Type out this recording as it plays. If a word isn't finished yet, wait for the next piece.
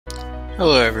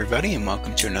Hello everybody and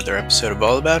welcome to another episode of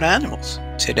All About Animals.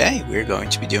 Today we're going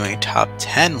to be doing a top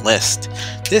 10 list.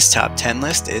 This top 10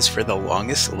 list is for the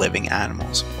longest living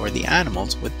animals, or the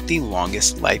animals with the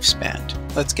longest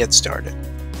lifespan. Let's get started.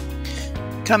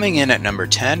 Coming in at number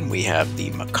 10 we have the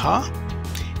macaw.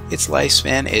 Its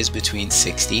lifespan is between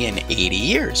 60 and 80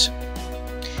 years.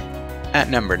 At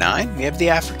number 9 we have the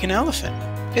African elephant.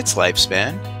 Its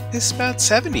lifespan is about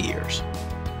 70 years.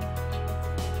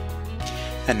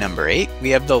 At number 8, we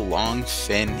have the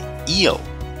long-fin eel,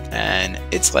 and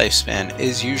its lifespan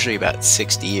is usually about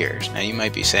 60 years. Now you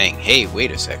might be saying, hey,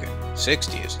 wait a second,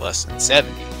 60 is less than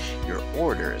 70. Your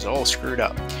order is all screwed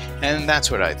up. And that's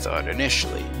what I thought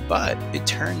initially, but it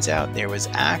turns out there was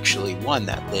actually one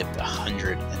that lived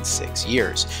 106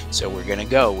 years. So we're going to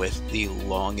go with the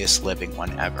longest living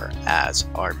one ever as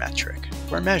our metric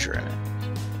for measuring it.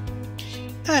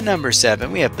 At number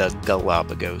 7, we have the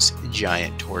Galapagos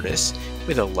giant tortoise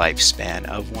with a lifespan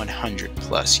of 100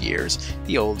 plus years.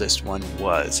 The oldest one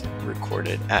was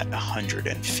recorded at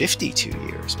 152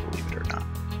 years, believe it or not.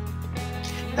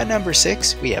 At number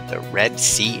 6, we have the Red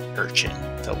Sea urchin,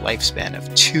 with a lifespan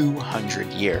of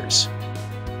 200 years.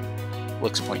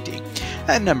 Looks pointy.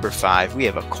 At number 5, we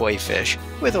have a koi fish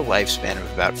with a lifespan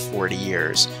of about 40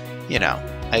 years. You know,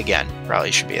 again,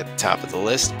 probably should be at the top of the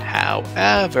list.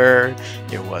 However,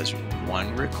 there was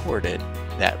one recorded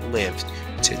that lived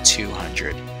to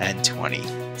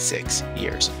 226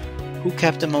 years. Who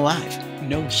kept him alive?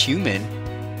 No human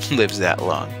lives that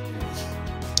long.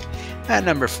 At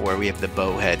number 4, we have the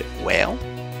bowhead whale.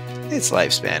 Its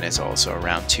lifespan is also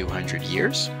around 200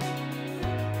 years.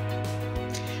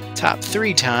 Top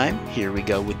 3 time, here we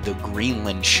go with the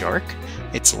Greenland shark.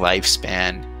 Its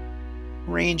lifespan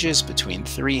ranges between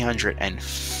 300 and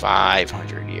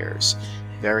 500 years.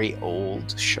 Very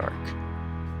old shark.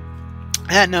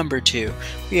 At number 2,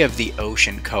 we have the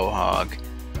ocean quahog,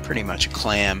 pretty much a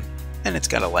clam, and it's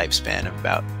got a lifespan of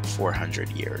about 400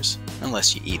 years,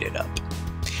 unless you eat it up.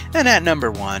 And at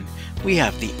number 1, we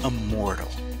have the immortal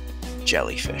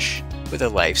jellyfish, with a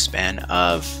lifespan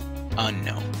of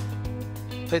unknown.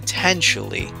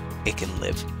 Potentially, it can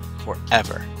live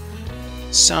forever.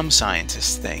 Some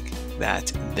scientists think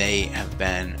that they have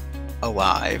been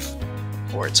alive,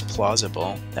 or it's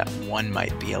plausible that one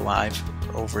might be alive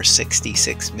for over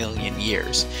 66 million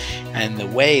years. And the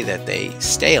way that they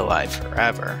stay alive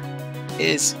forever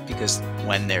is because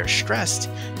when they're stressed,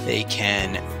 they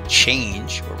can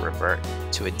change or revert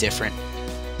to a different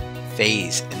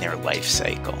phase in their life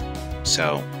cycle.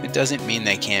 So it doesn't mean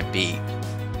they can't be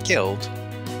killed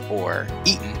or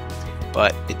eaten,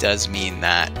 but it does mean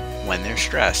that when they're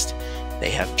stressed, they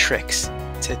have tricks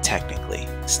to technically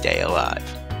stay alive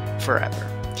forever.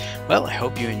 Well, I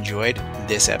hope you enjoyed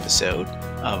this episode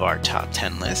of our top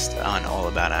 10 list on All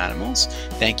About Animals.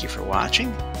 Thank you for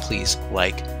watching. Please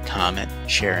like, comment,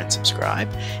 share, and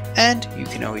subscribe. And you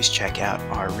can always check out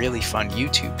our really fun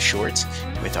YouTube shorts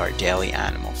with our daily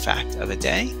animal fact of the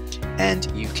day. And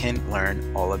you can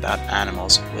learn all about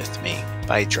animals with me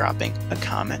by dropping a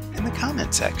comment in the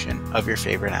comment section of your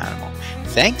favorite animal.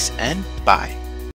 Thanks and bye.